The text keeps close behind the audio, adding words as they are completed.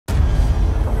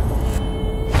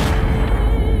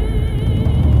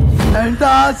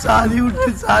ஏண்டா சாதி விட்டு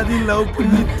சாதி லவ்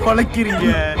பண்ணி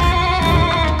தொலைக்கிறீங்க?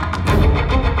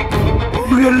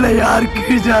 உங்கள யாரு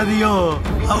கீழ் ஜாதியோ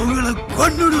அவங்கள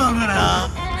கொன்னுடுவாங்கடா.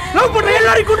 லவ் பண்ற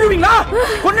எல்லாரையும் கொன்னுடுவீங்களா?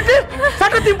 கொன்னுட்டு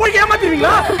சட்டத்தையும் போய்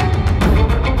ஏமாத்திடுவீங்களா?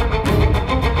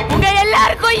 உங்க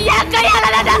எல்லாருக்கும் என்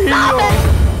கையால தான் சாவு.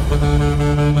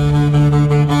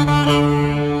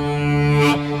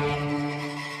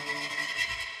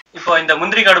 இப்போ இந்த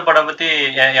முந்திரிக்காடு படம் பத்தி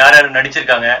யார் யார்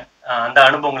நடிச்சிருக்காங்க, அந்த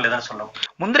அனுபவங்கள் எதாவது சொல்லணும்.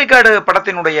 முந்திரிக்காடு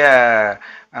படத்தினுடைய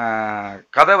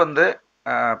கதை வந்து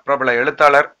பிரபல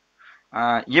எழுத்தாளர்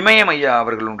இமயம் ஐயா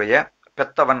அவர்களுடைய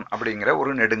பெத்தவன் அப்படிங்கிற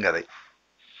ஒரு நெடுங்கதை.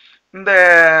 இந்த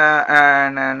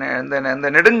இந்த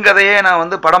நெடுங்கதையே நான்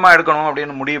வந்து படமாக எடுக்கணும்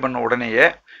அப்படின்னு முடிவு பண்ண உடனேயே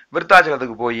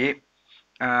விருத்தாச்சலத்துக்கு போய்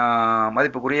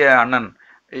மதிப்புக்குரிய அண்ணன்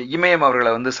இமயம்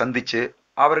அவர்களை வந்து சந்தித்து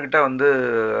அவர்கிட்ட வந்து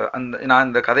நான்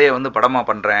இந்த கதையை வந்து படமாக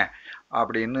பண்ணுறேன்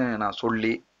அப்படின்னு நான்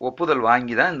சொல்லி ஒப்புதல்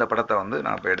வாங்கி தான் இந்த படத்தை வந்து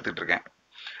நான் இப்போ எடுத்துகிட்டு இருக்கேன்.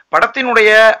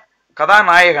 படத்தினுடைய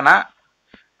கதாநாயகனா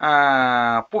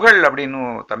புகழ் அப்படின்னு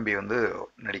தம்பி வந்து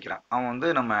நடிக்கிறான். அவன் வந்து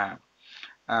நம்ம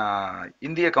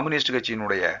இந்திய கம்யூனிஸ்ட்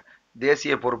கட்சியினுடைய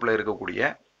தேசிய பொறுப்பில் இருக்கக்கூடிய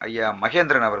ஐயா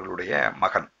மகேந்திரன் அவர்களுடைய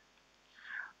மகன்.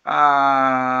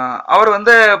 அவர்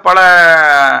வந்து பல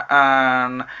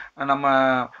நம்ம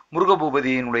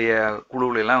முருகபூபதியினுடைய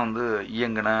குழுவிலாம் வந்து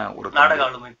இயங்கின ஒரு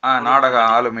நாடக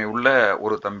ஆளுமை உள்ள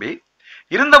ஒரு தம்பி.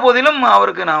 இருந்த போதிலும்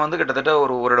அவருக்கு நான் வந்து கிட்டத்தட்ட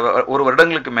ஒரு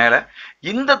வருடங்களுக்கு மேல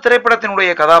இந்த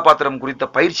திரைப்படத்தினுடைய கதாபாத்திரம் குறித்த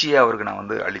பயிற்சியை அவருக்கு நான்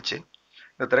வந்து அளிச்சு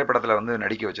இந்த திரைப்படத்துல வந்து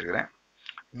நடிக்க வச்சிருக்கிறேன்.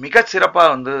 மிக சிறப்பா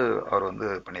வந்து அவர் வந்து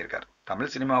பண்ணியிருக்காரு.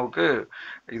 தமிழ் சினிமாவுக்கு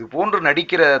இது போன்று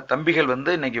நடிக்கிற தம்பிகள்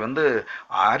வந்து இன்னைக்கு வந்து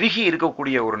அருகி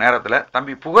இருக்கக்கூடிய ஒரு நேரத்துல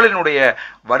தம்பி புகழினுடைய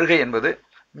வருகை என்பது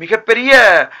மிகப்பெரிய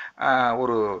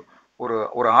ஒரு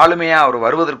ஒரு ஆளுமையா அவர்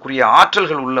வருவதற்குரிய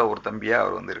ஆற்றல்கள் உள்ள ஒரு தம்பியா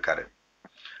அவர் வந்து இருக்காரு.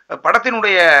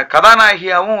 படத்தினுடைய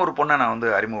கதாநாயகியாவும் ஒரு பொண்ணை நான் வந்து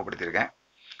அறிமுகப்படுத்தியிருக்கேன்.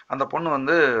 அந்த பொண்ணு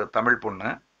வந்து தமிழ் பொண்ணு.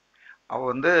 அவ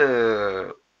வந்து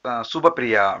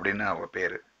சுபப்பிரியா அப்படின்னு அவ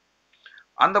பேரு.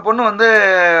 அந்த பொண்ணு வந்து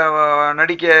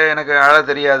நடிக்க எனக்கு அழ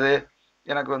தெரியாது,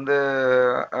 எனக்கு வந்து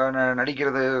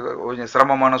நடிக்கிறது கொஞ்சம்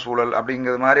சிரமமான சூழல்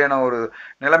அப்படிங்கிறது மாதிரியான ஒரு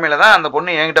நிலைமையில தான் அந்த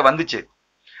பொண்ணு என்கிட்ட வந்துச்சு.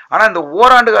 ஆனா இந்த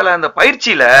ஓராண்டு கால அந்த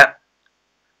பயிற்சியில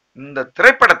இந்த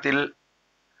திரைப்படத்தில்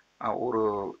ஒரு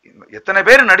எத்தனை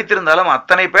பேர் நடித்திருந்தாலும்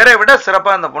அத்தனை பேரை விட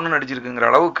சிறப்பா அந்த பொண்ணு நடிச்சிருக்குங்கிற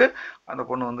அளவுக்கு அந்த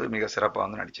பொண்ணு வந்து மிக சிறப்பா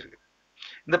வந்து நடிச்சிருக்கு.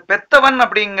 இந்த பெத்தவன்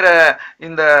அப்படிங்கிற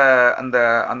இந்த அந்த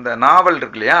அந்த நாவல்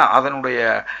இருக்கு இல்லையா,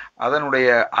 அதனுடைய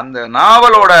அந்த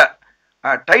நாவலோட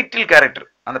டைட்டில் கேரக்டர்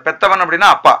அந்த பெத்தவன்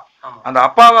அப்படின்னா அப்பா. அந்த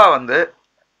அப்பாவா வந்து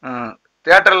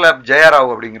தியேட்டர்ல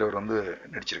ஜெயராவ் அப்படிங்கிறவர் வந்து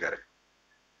நடிச்சிருக்காரு.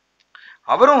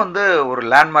 அவரும் வந்து ஒரு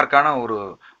லேண்ட்மார்க்கான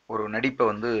ஒரு நடிப்பை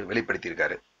வந்து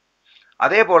வெளிப்படுத்தியிருக்காரு.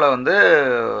 அதே போல வந்து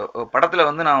படத்துல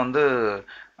வந்து நான் வந்து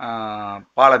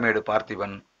பாலமேடு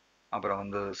பார்த்திபன், அப்புறம்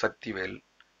வந்து சக்திவேல்,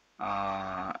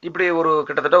 இப்படி ஒரு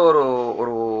கிட்டத்தட்ட ஒரு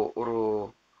ஒரு ஒரு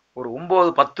ஒரு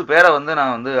 9-10 பேரை வந்து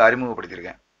நான் வந்து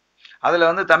அறிமுகப்படுத்தியிருக்கேன். அதுல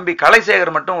வந்து தம்பி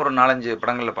கலைசேகர் மட்டும் ஒரு 4-5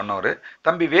 படங்கள்ல பண்ணவர்.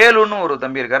 தம்பி வேலுன்னு ஒரு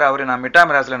தம்பி இருக்காரு, அவரை நான்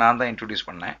மிட்டாமிராஸ்ல நான் தான் இன்ட்ரோடியூஸ்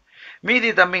பண்ணேன். மீதி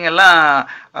தம்பிங்கெல்லாம்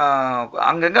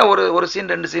அங்கங்க ஒரு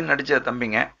சீன் 2 சீன் நடிச்ச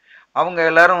தம்பிங்க. அவங்க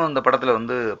எல்லாரும் இந்த படத்துல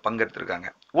வந்து பங்கெடுத்திருக்காங்க.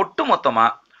 ஒட்டு மொத்தமா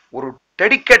ஒரு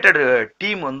டெடிகேட்டட்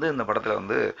டீம் வந்து இந்த படத்துல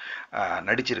வந்து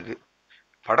நடிச்சிருக்கு.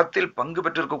 படத்தில் பங்கு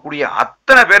பெற்றிருக்கக்கூடிய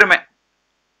அத்தனை பேருமே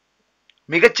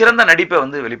மிகச்சிறந்த நடிப்பை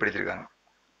வந்து வெளிப்படுத்தியிருக்காங்க.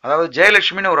 அதாவது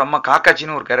ஜெயலட்சுமின்னு ஒரு அம்மா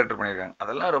காக்காச்சின்னு ஒரு கேரக்டர் பண்ணியிருக்காங்க.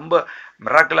 அதெல்லாம் ரொம்ப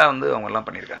மிராக்கிளா வந்து அவங்க எல்லாம்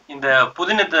பண்ணியிருக்காங்க. இந்த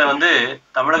புதினத்தை வந்து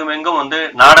தமிழகம் எங்கும் வந்து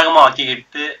நாடகமா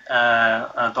ஆக்கிக்கிட்டு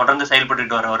தொடர்ந்து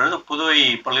செயல்பட்டு வரவர் புதுவை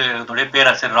பல்கலைக்கழகத்துடைய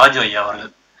பேராசிரியர் ராஜு ஐயா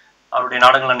அவர்கள். அவருடைய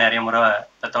நாடகங்கள்லாம் நிறைய முறை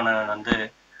பெத்தவனை வந்து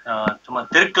சும்மா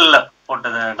தெருக்கல்ல போட்ட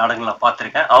நாடகங்களை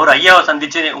பார்த்துருக்கேன். அவர் ஐயாவை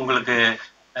சந்திச்சு உங்களுக்கு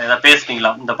ஏதாவது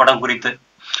பேசுனீங்களா இந்த படம் குறித்து?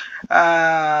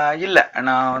 இல்லை,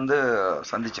 நான் வந்து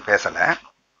சந்திச்சு பேசலை.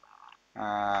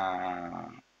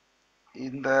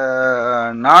 இந்த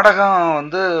நாடகம்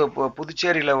வந்து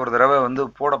புதுச்சேரியில் ஒரு தடவை வந்து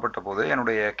போடப்பட்ட போது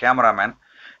என்னுடைய கேமராமேன்,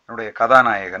 என்னுடைய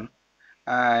கதாநாயகன்,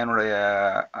 என்னுடைய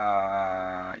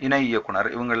இணை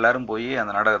இயக்குனர் இவங்க எல்லாரும் போய்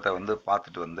அந்த நாடகத்தை வந்து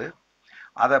பார்த்துட்டு வந்து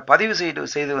அதை பதிவு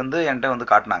செய்து வந்து என்கிட்ட வந்து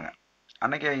காட்டினாங்க.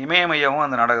 அன்னைக்கு இமயம் ஐயாவும்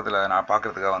அந்த நாடகத்தில் நான்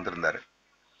பார்க்கறதுக்காக வந்திருந்தார்.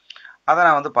 அதை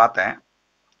நான் வந்து பார்த்தேன்.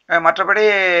 மற்றபடி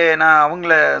நான்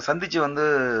அவங்கள சந்திச்சு வந்து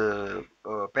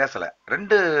பேசலை.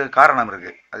 2 காரணம்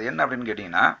இருக்கு. அது என்ன அப்படின்னு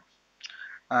கேட்டிங்கன்னா,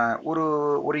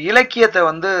 ஒரு இலக்கியத்தை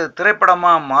வந்து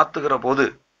திரைப்படமாக மாற்றுகிற போது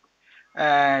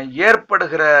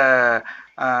ஏற்படுகிற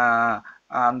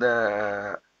அந்த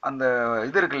அந்த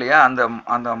இது இருக்கு இல்லையா, அந்த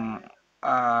அந்த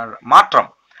மாற்றம்,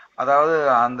 அதாவது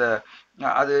அந்த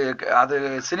அது அது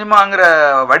சினிமாங்கிற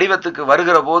வடிவத்துக்கு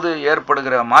வருகிற போது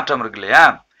ஏற்படுகிற மாற்றம் இருக்கு இல்லையா,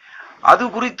 அது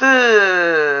குறித்து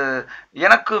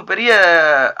எனக்கு பெரிய,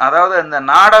 அதாவது இந்த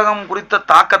நாடகம் குறித்த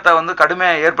தாக்கத்தை வந்து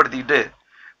கடுமையாக ஏற்படுத்திக்கிட்டு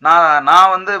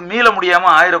நான் வந்து மீள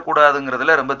முடியாமல்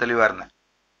ஆயிடக்கூடாதுங்கிறதுல ரொம்ப தெளிவாக இருந்தேன்.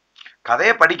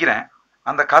 கதையை படிக்கிறேன்,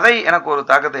 அந்த கதை எனக்கு ஒரு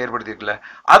தாக்கத்தை ஏற்படுத்தியிருக்குல்ல,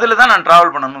 அதில் தான் நான்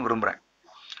ட்ராவல் பண்ணணும்னு விரும்புகிறேன்.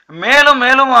 மேலும்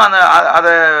மேலும்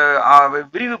அதை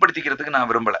விரிவுபடுத்திக்கிறதுக்கு நான்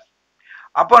விரும்பலை.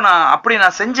 அப்போ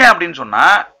நான் செஞ்சேன் அப்படின்னு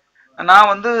சொன்னால் நான்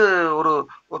வந்து ஒரு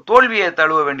தோல்வியை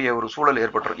தழுவ வேண்டிய ஒரு சூழல்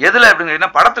ஏற்பட்டுரும். எதில் அப்படின்னு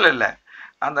கேட்டீங்கன்னா, படத்தில் இல்லை,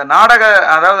 அந்த நாடக,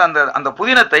 அதாவது அந்த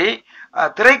புதினத்தை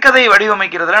திரைக்கதை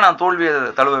வடிவமைக்கிறதுல நான் தோல்வியை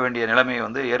தழுவ வேண்டிய நிலைமை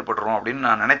வந்து ஏற்பட்டுரும் அப்படின்னு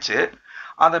நான் நினைச்சு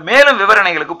அந்த மேலும்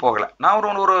விவரணைகளுக்கு போகலை. நான்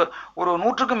ஒரு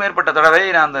 100க்கும் மேற்பட்ட தடவை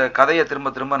நான் அந்த கதையை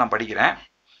திரும்ப திரும்ப நான் படிக்கிறேன்.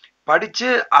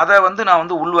 படித்து அதை வந்து நான்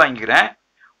வந்து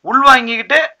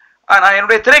உள்வாங்கிக்கிட்டு நான்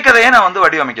என்னுடைய திரைக்கதையை நான் வந்து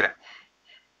வடிவமைக்கிறேன்.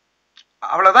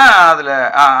 அவ்வளோதான். அதில்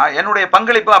என்னுடைய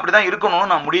பங்களிப்பு அப்படிதான்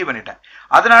இருக்கணும்னு நான் முடிவு பண்ணிட்டேன்.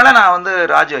 அதனால நான் வந்து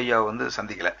ராஜு ஐயாவை வந்து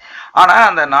சந்திக்கலை. ஆனால்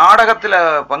அந்த நாடகத்தில்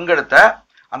பங்கெடுத்த,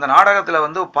 அந்த நாடகத்தில்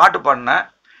வந்து பாட்டு பாடின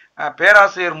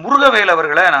பேராசிரியர் முருகவேல்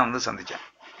அவர்களை நான் வந்து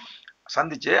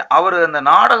சந்திச்சு அவர் அந்த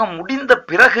நாடகம் முடிந்த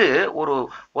பிறகு ஒரு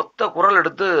ஒத்த குரல்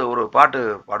எடுத்து ஒரு பாட்டு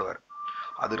பாடுவார்.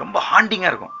 அது ரொம்ப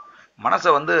ஹாண்டிங்காக இருக்கும்,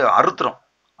 மனசை வந்து அறுத்துரும்,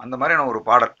 அந்த மாதிரியான ஒரு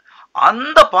பாடல்.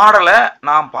 அந்த பாடலை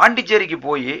நான் பாண்டிச்சேரிக்கு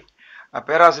போய்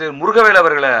பேராசிரியர் முருகவேல்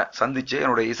அவர்களை சந்தித்து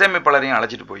என்னுடைய இசையமைப்பாளரையும்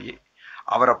அழைச்சிட்டு போய்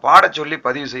அவரை பாட சொல்லி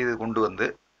பதிவு செய்து கொண்டு வந்து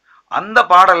அந்த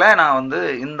பாடலை நான் வந்து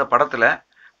இந்த படத்தில்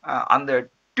அந்த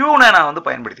டியூனை நான் வந்து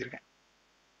பயன்படுத்தியிருக்கேன்.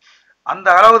 அந்த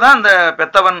அளவு தான் இந்த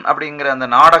பெத்தவன் அப்படிங்கிற அந்த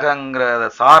நாடகங்கிறத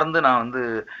சார்ந்து நான் வந்து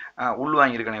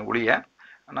உள்வாங்கியிருக்கேன் ஒழிய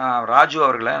நான் ராஜு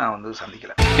அவர்களை நான் வந்து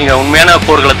சந்திக்கலை. நீங்கள் உண்மையான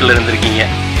போர்க்களத்தில் இருந்திருக்கீங்க.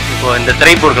 இப்போ இந்த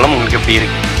திரைப்போர்க்களம் உங்களுக்கு எப்படி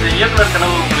இருக்கு? இந்த இயக்குனர்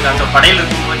கனவு உங்களுக்கு அங்கே படையில்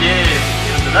இருக்கும்போதே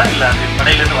இருந்ததா, இல்லை அது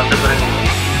படையிலேருந்து வந்த பிறகு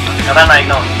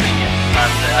கதாநாயகனா வந்துருக்கீங்க?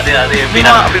 அது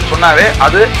எப்படின்னா அப்படின்னு சொன்னாவே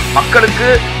அது மக்களுக்கு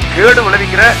கேடு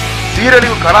விளைவிக்கிற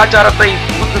சீரழிவு கலாச்சாரத்தை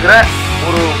புகுத்துகிற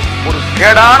ஒரு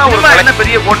கேடான ஒரு என்ன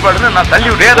பெரிய கோட்பாடுன்னு நான்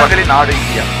தள்ளி வேதங்களின் நாடு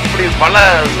இந்தியா, இப்படி பல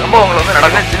சம்பவங்கள் வந்து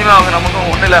நடக்கும். சினிமாவுக்கு நமக்கு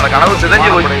ஒன்றும் இல்லை, அந்த கனவு சிதைஞ்சு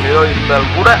இருந்தால்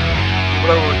கூட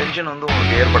இவ்வளவு டென்ஷன் வந்து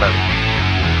உங்களுக்கு ஏற்படாது.